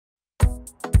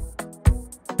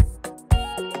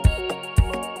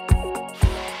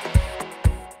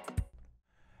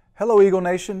Hello Eagle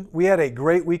Nation, we had a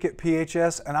great week at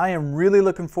PHS and I am really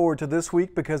looking forward to this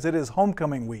week because it is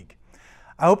homecoming week.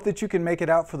 I hope that you can make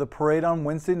it out for the parade on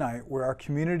Wednesday night where our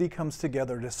community comes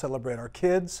together to celebrate our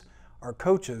kids, our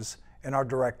coaches, and our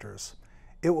directors.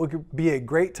 It will be a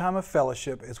great time of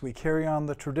fellowship as we carry on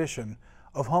the tradition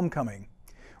of homecoming.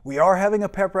 We are having a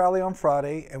pep rally on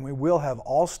Friday and we will have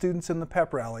all students in the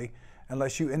pep rally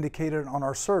unless you indicated on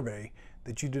our survey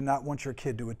that you do not want your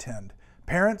kid to attend.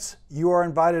 Parents, you are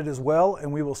invited as well,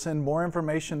 and we will send more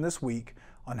information this week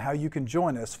on how you can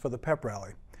join us for the pep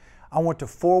rally. I want to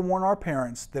forewarn our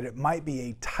parents that it might be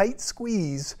a tight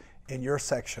squeeze in your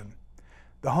section.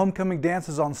 The homecoming dance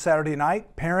is on Saturday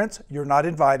night. Parents, you're not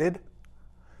invited.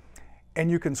 And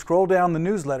you can scroll down the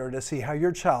newsletter to see how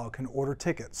your child can order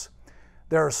tickets.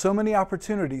 There are so many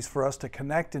opportunities for us to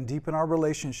connect and deepen our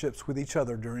relationships with each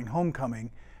other during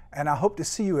homecoming, and I hope to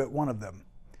see you at one of them.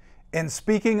 And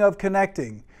speaking of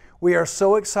connecting, we are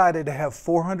so excited to have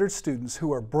 400 students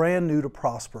who are brand new to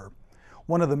Prosper.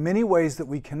 One of the many ways that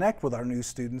we connect with our new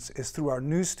students is through our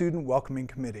new student welcoming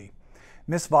committee.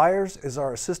 Ms. Vyers is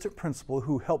our assistant principal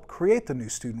who helped create the new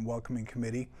student welcoming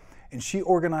committee, and she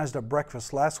organized a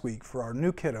breakfast last week for our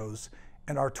new kiddos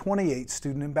and our 28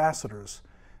 student ambassadors.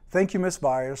 Thank you, Ms.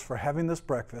 Vyers, for having this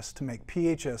breakfast to make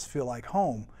PHS feel like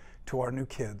home to our new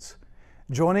kids.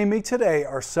 Joining me today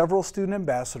are several student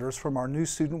ambassadors from our new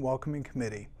Student Welcoming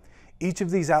Committee. Each of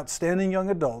these outstanding young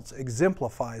adults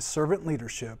exemplifies servant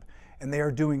leadership, and they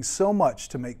are doing so much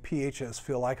to make PHS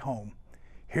feel like home.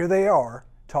 Here they are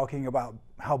talking about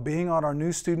how being on our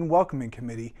new Student Welcoming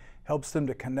Committee helps them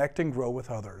to connect and grow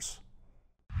with others.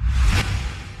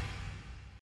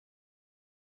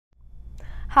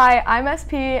 Hi, I'm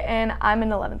SP and I'm in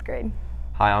 11th grade.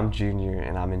 Hi, I'm Junior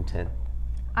and I'm in 10th.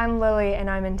 I'm Lily and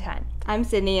I'm in 10th. I'm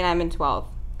Sydney and I'm in 12th.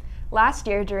 Last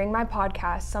year during my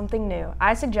podcast, Something New,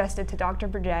 I suggested to Dr.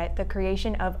 Bridgette the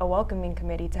creation of a welcoming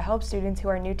committee to help students who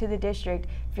are new to the district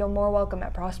feel more welcome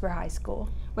at Prosper High School.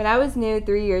 When I was new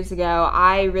 3 years ago,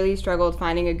 I really struggled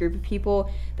finding a group of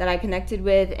people that I connected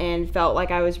with and felt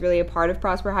like I was really a part of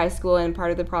Prosper High School and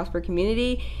part of the Prosper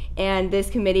community. And this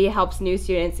committee helps new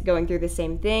students going through the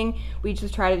same thing. We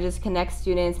just try to just connect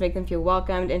students, make them feel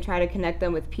welcomed, and try to connect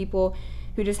them with people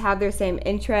who just have their same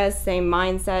interests, same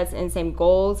mindsets, and same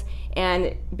goals.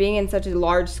 And being in such a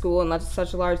large school and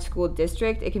such a large school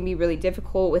district, it can be really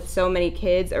difficult with so many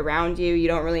kids around you. You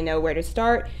don't really know where to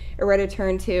start or where to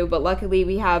turn to, but luckily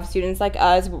we have students like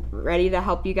us ready to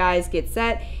help you guys get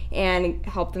set and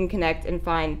help them connect and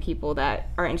find people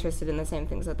that are interested in the same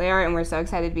things that they are. And we're so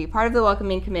excited to be part of the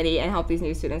welcoming committee and help these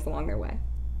new students along their way.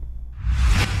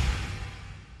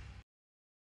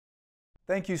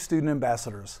 Thank you, student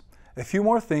ambassadors. A few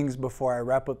more things before I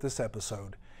wrap up this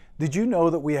episode. Did you know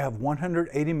that we have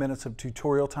 180 minutes of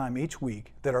tutorial time each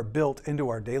week that are built into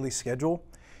our daily schedule?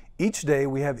 Each day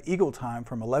we have Eagle Time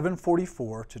from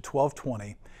 11:44 to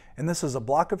 12:20, and this is a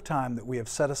block of time that we have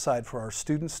set aside for our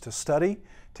students to study,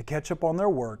 to catch up on their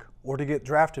work, or to get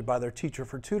drafted by their teacher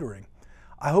for tutoring.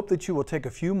 I hope that you will take a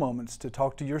few moments to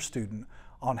talk to your student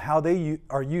on how they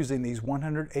are using these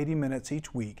 180 minutes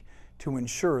each week to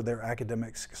ensure their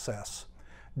academic success.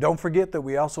 Don't forget that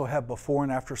we also have before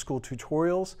and after school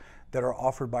tutorials that are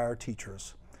offered by our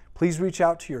teachers. Please reach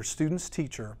out to your student's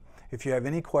teacher if you have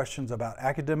any questions about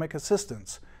academic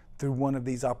assistance through one of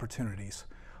these opportunities.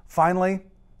 Finally,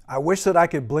 I wish that I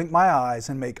could blink my eyes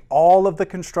and make all of the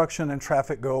construction and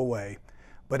traffic go away,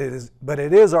 but it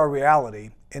is our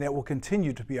reality, and it will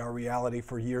continue to be our reality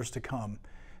for years to come.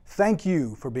 Thank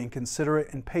you for being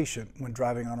considerate and patient when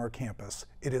driving on our campus.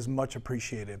 It is much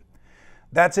appreciated.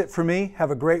 That's it for me. Have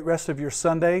a great rest of your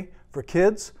Sunday. For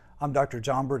kids, I'm Dr.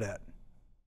 John Burdett.